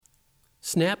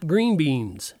snap green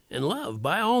beans and love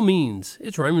by all means.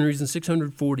 It's Rhyme and Reason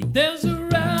 640. There's a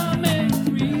rhyme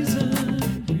and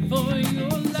reason for your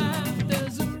life.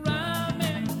 There's a rhyme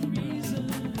and reason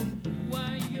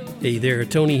why you're... Hey there,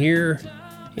 Tony here.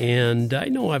 And I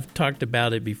know I've talked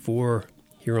about it before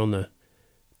here on the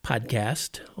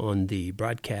podcast, on the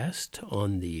broadcast,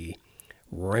 on the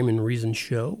Rhyme and Reason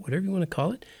show, whatever you want to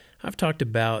call it. I've talked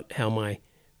about how my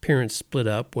parents split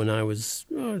up when I was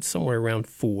somewhere around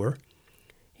 4.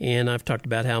 And I've talked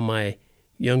about how my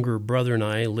younger brother and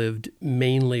I lived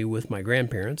mainly with my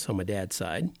grandparents on my dad's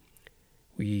side.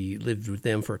 We lived with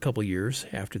them for a couple years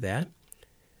after that.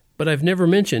 But I've never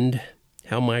mentioned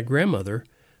how my grandmother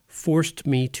forced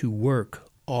me to work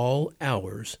all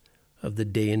hours of the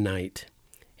day and night,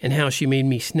 and how she made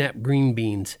me snap green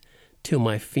beans till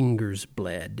my fingers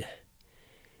bled.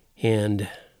 And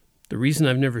the reason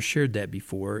I've never shared that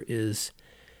before is,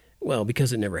 well,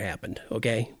 because it never happened,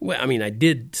 okay? Well, I mean, I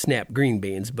did snap green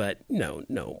beans, but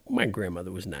no, my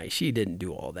grandmother was nice. She didn't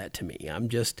do all that to me. I'm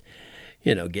just,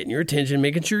 getting your attention,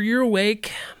 making sure you're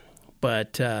awake.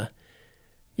 But,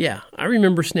 yeah, I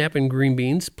remember snapping green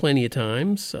beans plenty of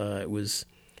times. It was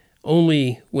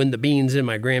only when the beans in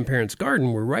my grandparents'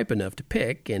 garden were ripe enough to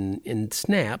pick and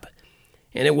snap.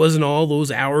 And it wasn't all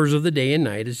those hours of the day and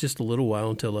night. It's just a little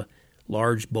while until a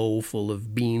large bowl full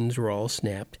of beans were all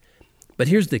snapped. But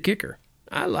here's the kicker.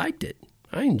 I liked it.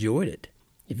 I enjoyed it.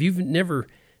 If you've never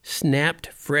snapped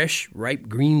fresh, ripe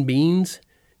green beans,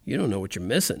 you don't know what you're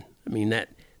missing. I mean, that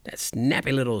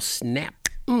snappy little snap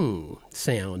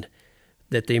sound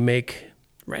that they make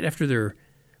right after they're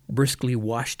briskly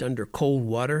washed under cold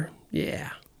water. Yeah,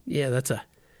 that's a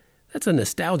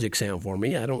nostalgic sound for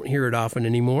me. I don't hear it often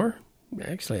anymore.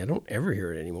 Actually, I don't ever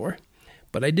hear it anymore.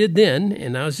 But I did then,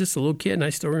 and I was just a little kid, and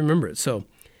I still remember it. So,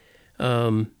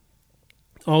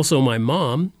 also my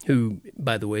mom, who,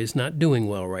 by the way, is not doing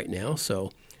well right now.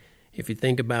 So if you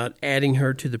think about adding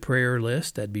her to the prayer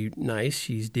list, that'd be nice.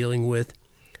 She's dealing with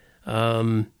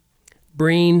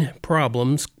brain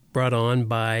problems brought on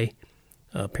by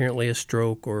apparently a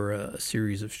stroke or a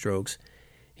series of strokes.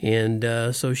 And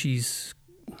so she's,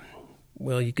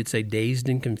 well, you could say dazed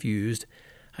and confused.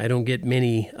 I don't get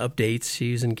many updates.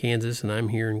 She's in Kansas, and I'm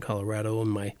here in Colorado,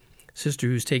 and my sister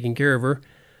who's taking care of her,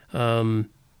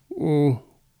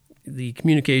 the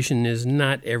communication is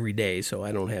not every day, so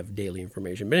I don't have daily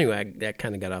information. But anyway, that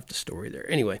kind of got off the story there.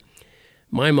 Anyway,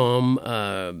 my mom,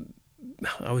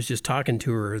 I was just talking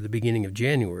to her at the beginning of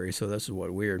January, so this is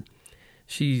what weird.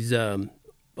 She's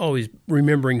always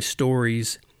remembering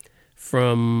stories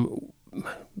from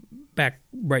back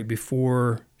right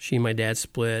before she and my dad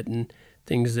split and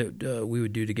things that we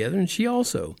would do together. And she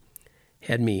also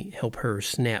had me help her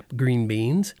snap green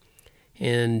beans.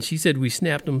 And she said we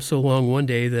snapped them so long one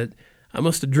day that I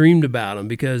must have dreamed about them,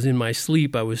 because in my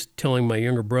sleep I was telling my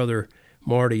younger brother,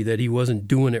 Marty, that he wasn't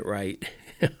doing it right.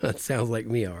 That sounds like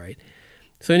me, all right.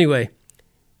 So anyway,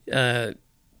 the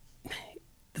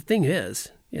thing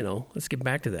is, let's get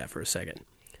back to that for a second.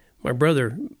 My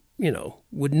brother,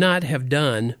 would not have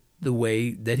done the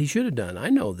way that he should have done. I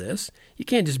know this. You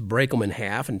can't just break them in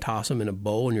half and toss them in a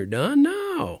bowl and you're done.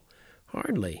 No,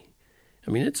 hardly.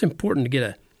 I mean, it's important to get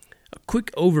a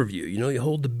quick overview. You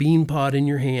hold the bean pod in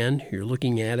your hand. You're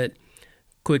looking at it.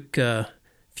 Quick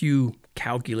few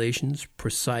calculations,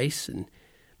 precise and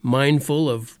mindful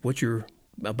of what you're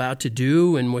about to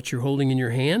do and what you're holding in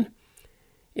your hand.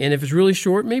 And if it's really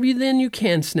short, maybe then you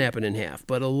can snap it in half.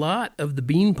 But a lot of the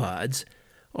bean pods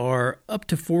are up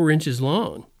to 4 inches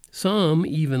long, some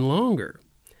even longer.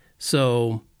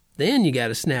 So then you got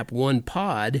to snap one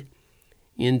pod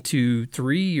into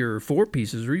 3 or 4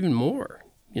 pieces or even more.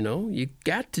 You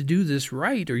got to do this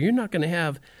right, or you're not going to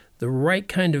have the right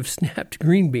kind of snapped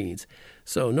green beans.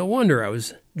 So no wonder I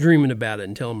was dreaming about it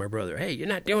and telling my brother, hey, you're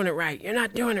not doing it right. You're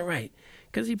not doing it right.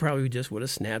 Because he probably just would have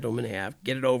snapped them in half.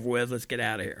 Get it over with. Let's get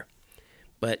out of here.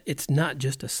 But it's not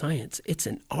just a science. It's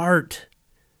an art.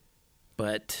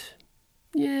 But,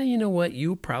 yeah, you know what?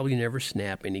 You'll probably never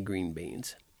snap any green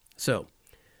beans. So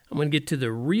I'm going to get to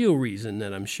the real reason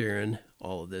that I'm sharing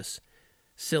all of this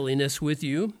silliness with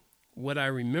you. What I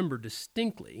remember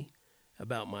distinctly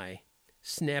about my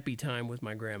snappy time with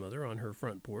my grandmother on her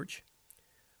front porch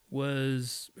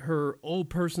was her old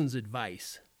person's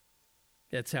advice.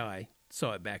 That's how I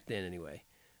saw it back then anyway.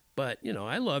 But,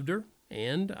 I loved her,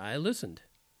 and I listened.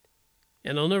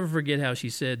 And I'll never forget how she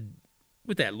said,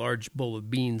 with that large bowl of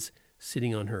beans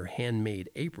sitting on her handmade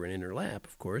apron in her lap,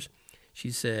 of course, she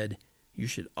said, you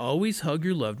should always hug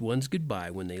your loved ones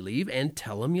goodbye when they leave and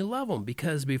tell them you love them,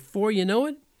 because before you know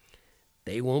it,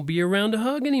 they won't be around to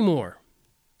hug anymore.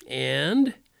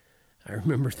 And I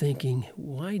remember thinking,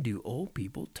 why do old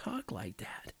people talk like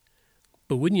that?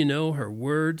 But wouldn't you know, her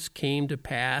words came to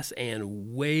pass,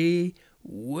 and way,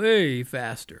 way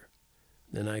faster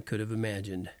than I could have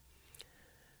imagined.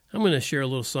 I'm going to share a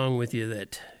little song with you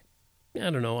that,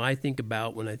 I think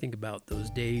about when I think about those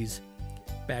days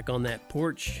back on that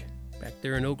porch back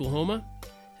there in Oklahoma.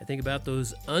 I think about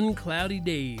those uncloudy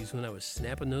days when I was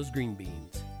snapping those green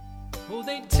beans. Oh,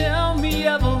 they tell me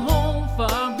of a home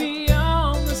far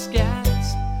beyond the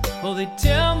skies. Oh, they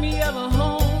tell me of a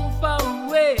home far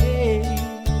away.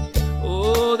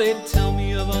 Oh, they tell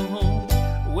me of a home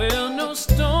where no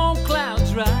storm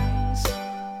clouds rise.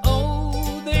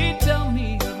 Oh, they tell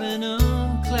me of an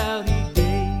uncloudy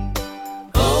day.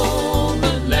 Oh,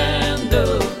 the land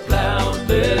of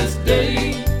cloudless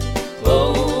day.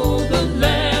 Oh, the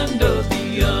land of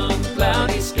the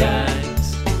uncloudy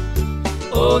skies.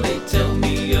 Oh, they tell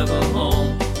me of a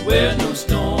home where no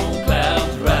storm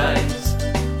clouds rise.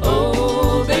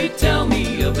 Oh, they tell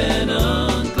me of an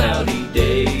uncloudy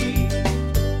day.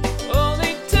 Oh,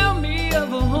 they tell me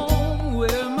of a home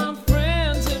where my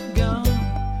friends have gone.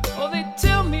 Oh, they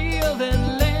tell me of that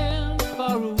land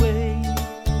far away,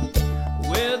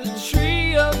 where the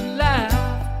tree of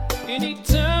life in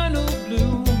eternal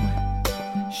bloom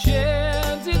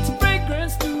sheds its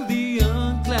fragrance through the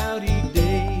uncloudy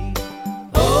day.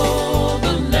 Oh,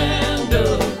 the land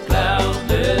of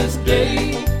cloudless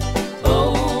day.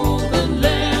 Oh, the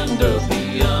land of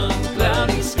the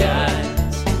uncloudy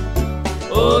skies.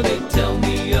 Oh, they tell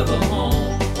me of a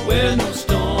home where no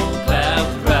storm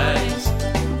clouds rise.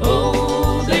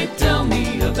 Oh, they tell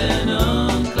me of an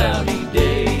uncloudy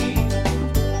day.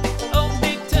 Oh,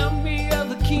 they tell me of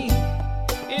the King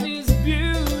in his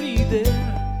beauty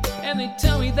there, and they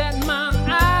tell me that my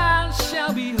eyes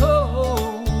shall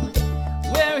behold,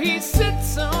 where he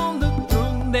sits on the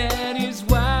throne that is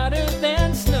whiter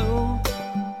than snow,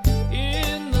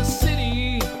 in the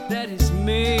city that is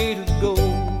made of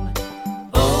gold.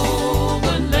 Oh,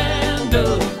 the land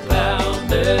of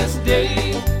cloudless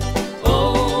day.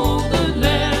 Oh, the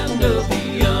land of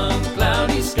the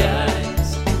uncloudy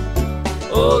skies.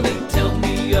 Oh, they tell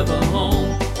me of a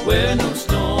home where no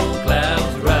storm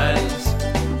clouds rise.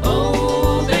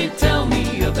 Oh, they tell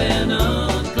me of an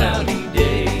uncloudy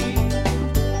day.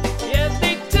 Yeah,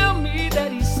 they tell me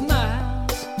that he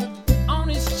smiles on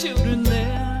his children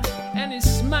there, and his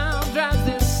smile drives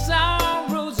their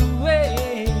sorrows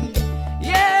away.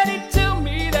 Yeah, they tell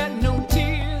me that no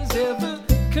tears ever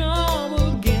come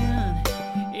again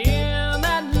in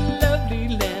that lovely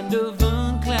land of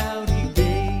uncloudy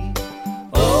day.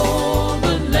 Oh,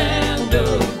 the land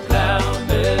of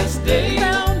cloudless day.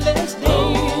 Cloudless day.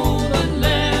 Oh, the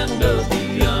land of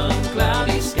the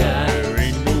uncloudy skies. There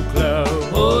ain't no cloud.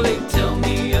 Oh, they tell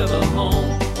me of a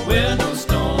home where no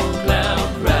storm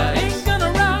cloud rise. Ain't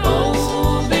gonna rise.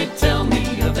 Oh, they tell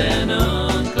me of an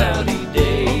uncloudy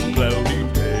day. Cloudy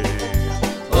day.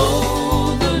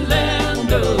 Oh, the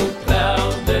land of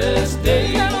cloudless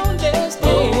day. Cloudless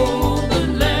day. Oh, the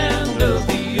land of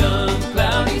the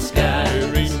uncloudy skies.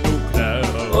 There ain't no cloud.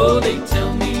 Oh, they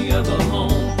tell me of a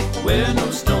home where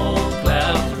no storm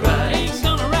clouds rise. Ain't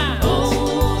gonna rise.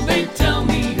 Oh, they tell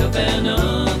me of an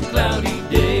uncloudy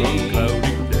day.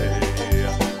 Cloudy day.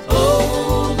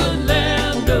 Oh, the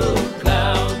land of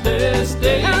cloudless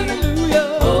day.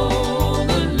 Hallelujah. Oh,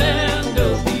 the land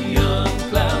of the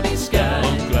uncloudy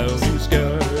skies. Cloudy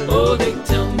sky. Oh, they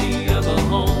tell me of a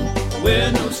home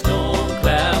where no storm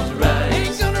clouds rise.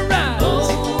 Ain't gonna rise.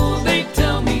 Oh, they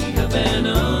tell me of an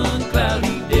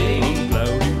uncloudy day.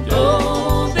 Cloudy day.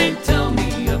 Oh, they tell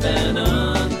me of an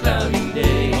uncloudy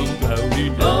day. Cloudy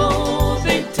day. Oh,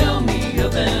 they tell me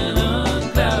of an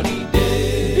uncloudy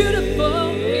day. Beautiful,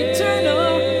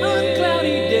 eternal,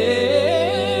 uncloudy day.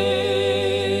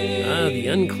 The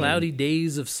uncloudy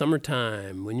days of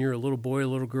summertime. When you're a little boy or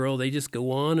little girl, they just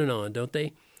go on, don't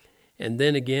they? And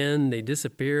then again, they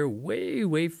disappear way,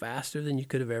 way faster than you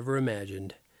could have ever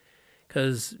imagined.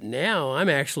 Because now I'm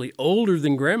actually older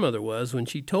than grandmother was when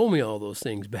she told me all those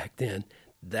things back then.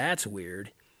 That's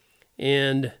weird.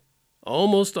 And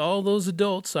almost all those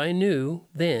adults I knew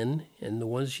then, and the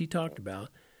ones she talked about,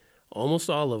 almost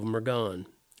all of them are gone.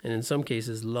 And in some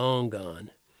cases, long gone.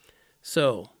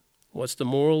 So, what's the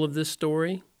moral of this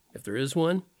story, if there is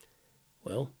one?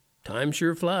 Well, time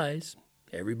sure flies.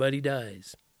 Everybody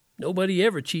dies. Nobody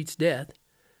ever cheats death.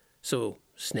 So,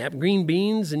 snap green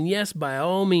beans, and yes, by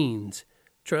all means,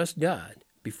 trust God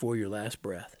before your last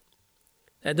breath.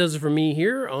 That does it for me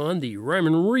here on the Rhyme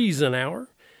and Reason Hour,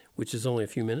 which is only a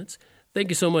few minutes. Thank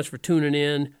you so much for tuning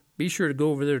in. Be sure to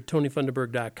go over there to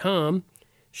TonyFunderberg.com.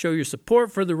 Show your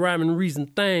support for the Rhyme and Reason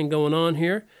thing going on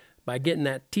here by getting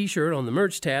that T-shirt on the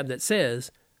merch tab that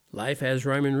says, "Life has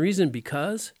rhyme and reason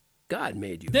because God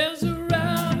made you." There's a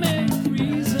rhyme and